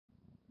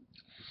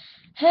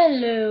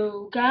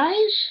Hello,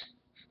 guys.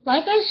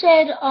 Like I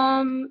said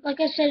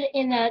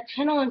in that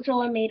channel intro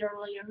I made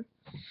earlier,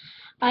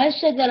 I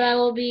said that I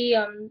will be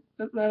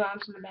my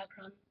mom's in the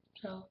background.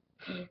 So,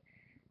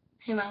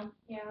 hey mom.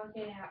 Yeah,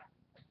 okay,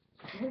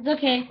 yeah. It's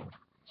okay.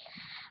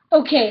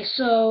 Okay,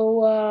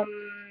 so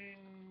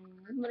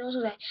what else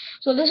was I?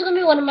 So this is gonna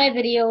be one of my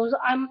videos.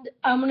 I'm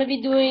gonna be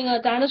doing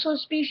a dinosaur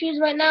species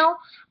right now.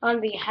 I'm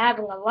gonna be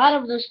having a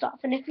lot of this stuff,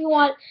 and if you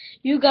want,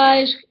 you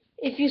guys,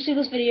 if you see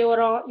this video at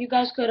all, you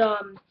guys could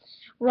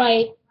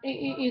write.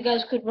 You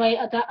guys could write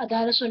a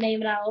dinosaur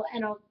name, and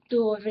I'll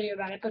do a video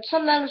about it. But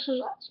some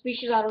dinosaur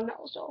species I don't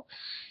know,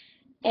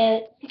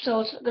 and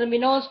so it's gonna be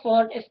no one's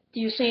fault if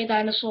you say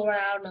dinosaur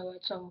and I don't know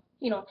it. So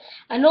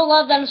I know a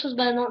lot of dinosaurs,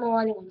 but I don't know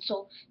anyone.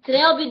 So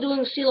today I'll be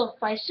doing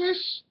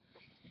ceolophysus.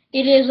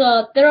 It is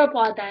a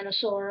theropod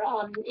dinosaur.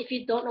 If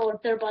you don't know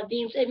what theropod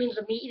means, it means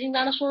a meat-eating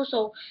dinosaur.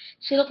 So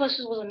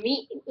ceolophysus was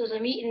a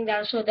meat-eating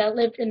dinosaur that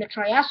lived in the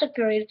Triassic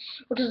period,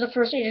 which is the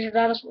first age of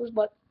dinosaurs.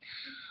 But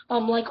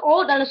like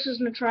all dinosaurs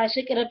in the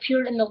Triassic, it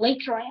appeared in the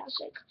late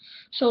Triassic.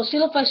 So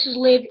ceolophysus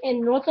lived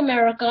in North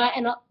America,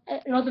 and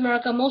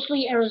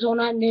mostly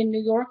Arizona and in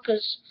New York,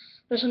 because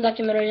there's some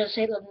documentaries that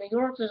say it lived in New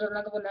York. There's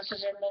another one that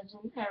says it lives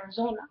in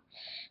Arizona.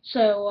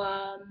 So,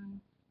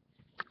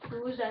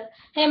 who is that?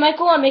 Hey,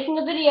 Michael, I'm making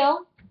a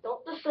video.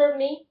 Don't disturb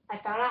me. I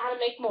found out how to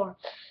make more.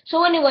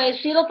 So anyway,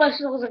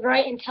 ceolophysus was a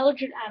very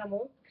intelligent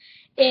animal.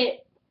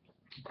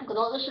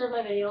 Don't disturb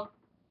my video.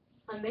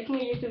 I'm making a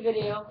YouTube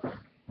video.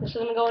 This is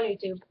going to go on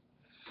YouTube.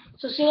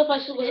 So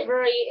ceolophysus was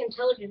very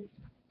intelligent.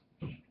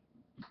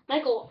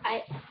 Michael,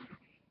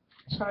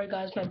 sorry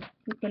guys, my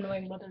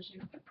annoying brother's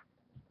here.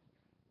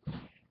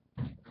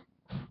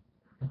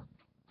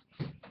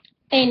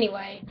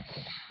 Anyway,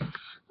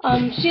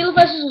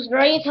 ceolophysus was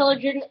very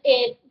intelligent.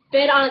 It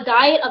fed on a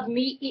diet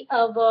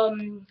of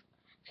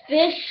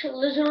fish,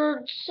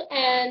 lizards,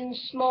 and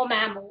small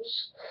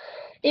mammals.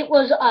 It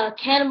was a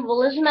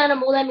cannibalism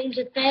animal. That means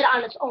it fed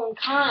on its own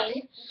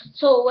kind.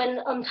 So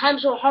when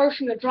times were harsh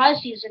in the dry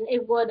season,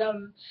 it would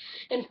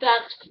in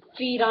fact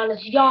feed on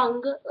its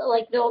young.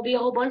 Like there will be a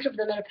whole bunch of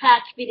them in a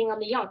pack feeding on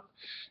the young.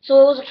 So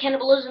it was a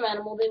cannibalism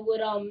animal. They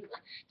would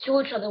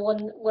kill each other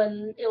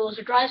when it was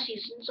a dry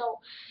season. So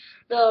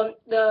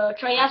the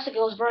Triassic, it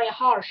was very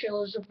harsh. It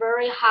was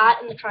very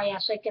hot in the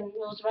Triassic, and it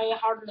was very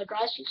hard in the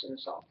dry season.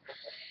 So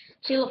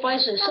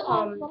ceolophysus,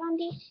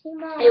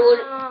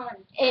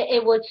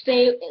 it would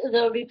stay.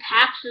 There would be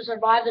packs to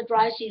survive the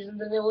dry season,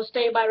 and they would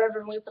stay by river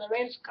and wait for the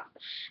rains to come.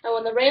 And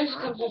when the rains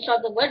comes and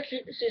start the wet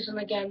season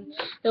again,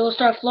 they will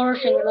start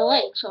flourishing in the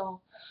lake.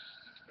 So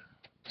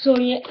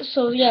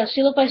yeah,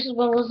 ceolophysus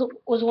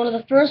was one of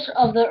the first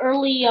of the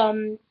early.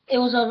 It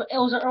was an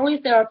early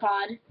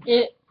theropod.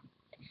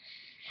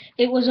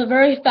 It was a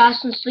very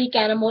fast and sleek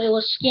animal. It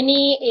was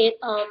skinny.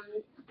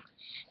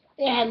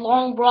 It had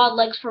long, broad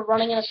legs for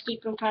running and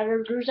escaping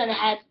predators, and it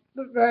had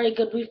very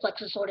good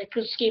reflexes, so it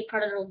could escape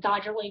predators and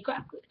dodge it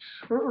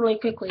really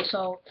quickly.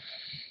 So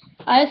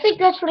I think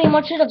that's pretty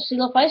much it of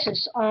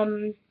ceolophysus.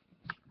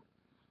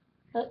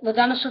 The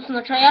dinosaur from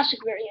the Triassic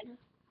period.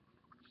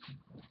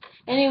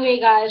 Anyway,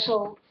 guys,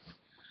 so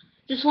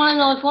just want to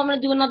know if you want me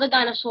to do another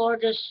dinosaur,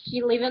 just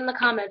leave it in the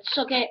comments.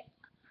 Okay.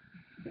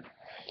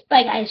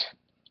 Bye, guys.